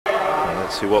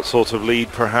Let's see what sort of lead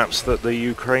perhaps that the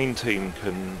Ukraine team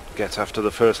can get after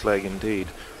the first leg indeed.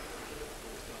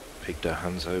 Pigda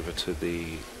hands over to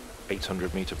the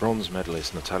 800-meter bronze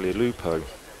medalist Natalia Lupo.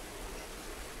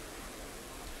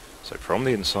 So from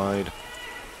the inside,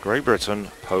 Great Britain,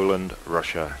 Poland,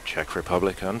 Russia, Czech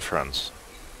Republic and France.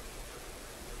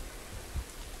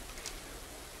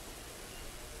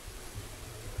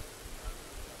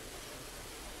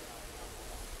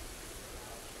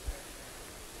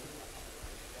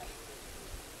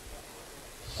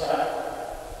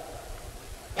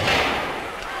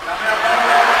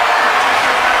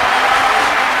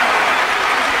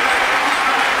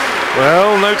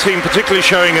 Well, no team particularly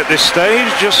showing at this stage.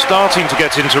 Just starting to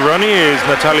get into running is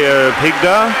Natalia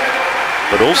Pigda,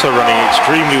 but also running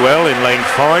extremely well in lane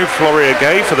 5, Floria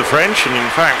Gay for the French. And in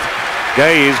fact,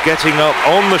 Gay is getting up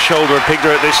on the shoulder of Pigda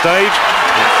at this stage.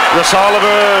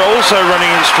 Rasalova also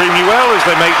running extremely well as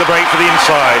they make the break for the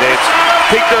inside. It's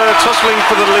Pigda tussling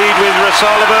for the lead with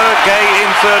Rasalova, Gay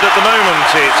in third at the moment.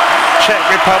 It's Czech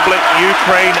Republic,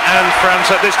 Ukraine and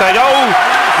France at this stage. Oh,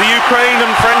 the Ukraine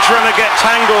and French runner get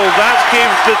tangled. That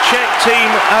gives the Czech team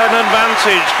an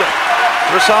advantage.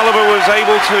 Rasalova was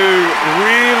able to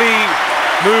really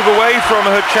move away from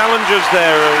her challengers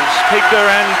there as Pigda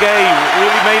and Gay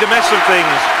really made a mess of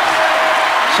things.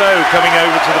 So coming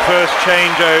over to the first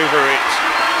changeover, it's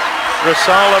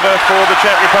Rasalova for the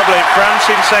Czech Republic, France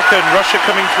in second, Russia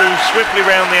coming through swiftly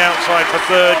round the outside for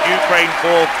third, Ukraine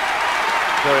fourth.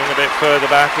 Going a bit further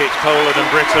back, it's Poland and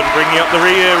Britain bringing up the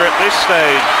rear at this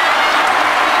stage.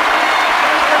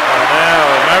 And now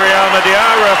Mariana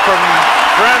Diarra from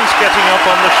France getting up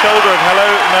on the shoulder of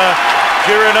Helena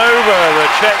Jiranova, the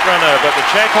Czech runner, but the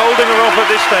Czech holding her off at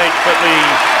this stage, but the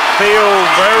field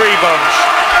very bunched.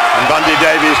 And Bundy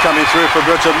Davies coming through for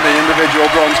Britain, the individual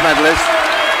bronze medalist.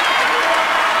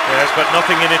 Yes, but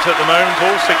nothing in it at the moment,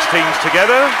 all 16s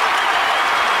together.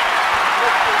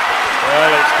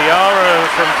 Well, it's Diarra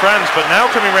from France, but now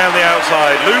coming round the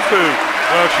outside, Lupu.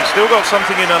 Well, she's still got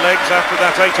something in her legs after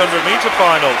that 800-meter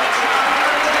final.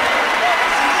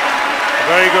 A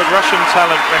very good Russian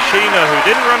talent, Rashina, who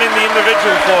didn't run in the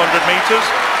individual 400 meters.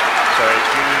 So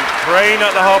it's Ukraine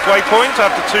at the halfway point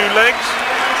after 2 legs.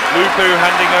 Lupu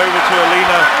handing over to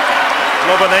Alina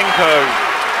Lobanenko.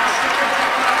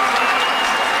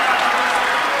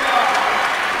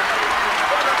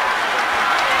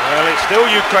 Well, it's still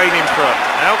Ukraine in front.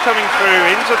 Now coming through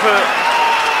into the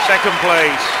second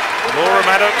place, Laura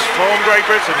Maddox from Great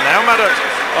Britain. Now Maddox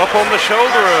up on the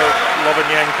shoulder of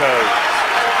Lobanenko.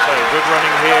 So good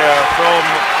running here from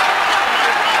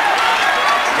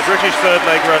the British third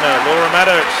leg runner, Laura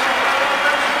Maddox.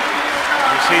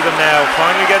 You see them now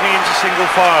finally getting into single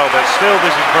file, but still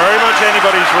this is very much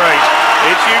anybody's race.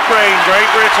 It's Ukraine, Great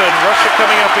Britain, Russia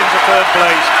coming up into third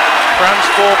place. France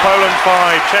 4, Poland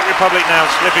 5, Czech Republic now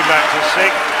slipping back to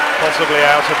 6th, possibly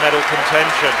out of medal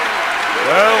contention.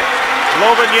 Well,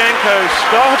 Lobanenko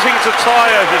starting to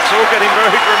tire, it's all getting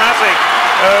very dramatic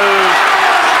as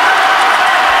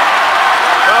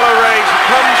Valorez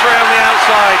comes round the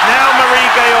outside. Now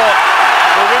Marie Gayot,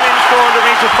 the women's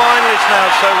 400-meter finalist now,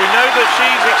 so we know that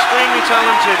she's extremely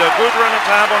talented, a good runner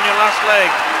to have on your last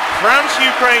leg. France,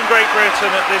 Ukraine, Great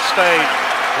Britain at this stage.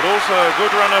 But also a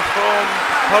good runner from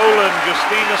Poland,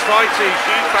 Justina Saiti.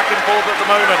 She's back and forth at the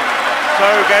moment. So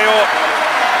Gayot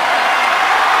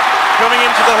coming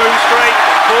into the home straight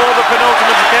for the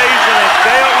penultimate occasion. It's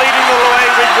Gayot leading the way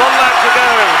with 1 lap to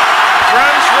go.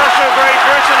 France, Russia, Great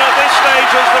Britain at this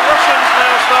stage as the Russians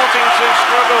now starting to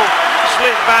struggle,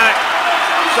 slip back.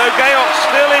 So Gayot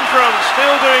still in front,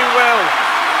 still doing well.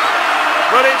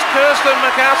 But it's Kirsten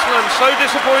McCaslin, so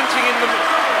disappointing in the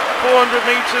 400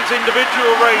 meters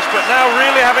individual race, but now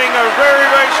really having a very,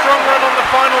 very strong run on the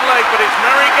final leg. But it's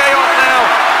Marie Gayot now.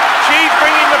 She's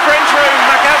bringing the French home.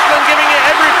 McCaslin giving it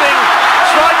everything.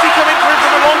 Slightly coming through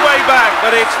from a long way back,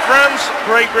 but it's France,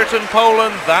 Great Britain,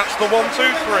 Poland. That's the 1, 2,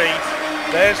 3.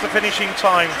 There's the finishing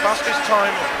time. Fastest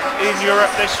time in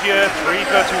Europe this year,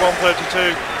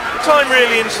 3:31.32. The time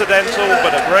really incidental,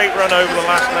 but a great run over the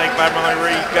last leg by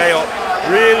Marie Gayot,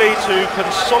 really to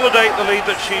consolidate the lead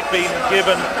that she'd been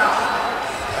given.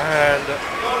 And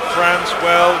France,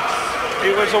 well,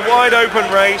 it was a wide open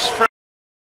race.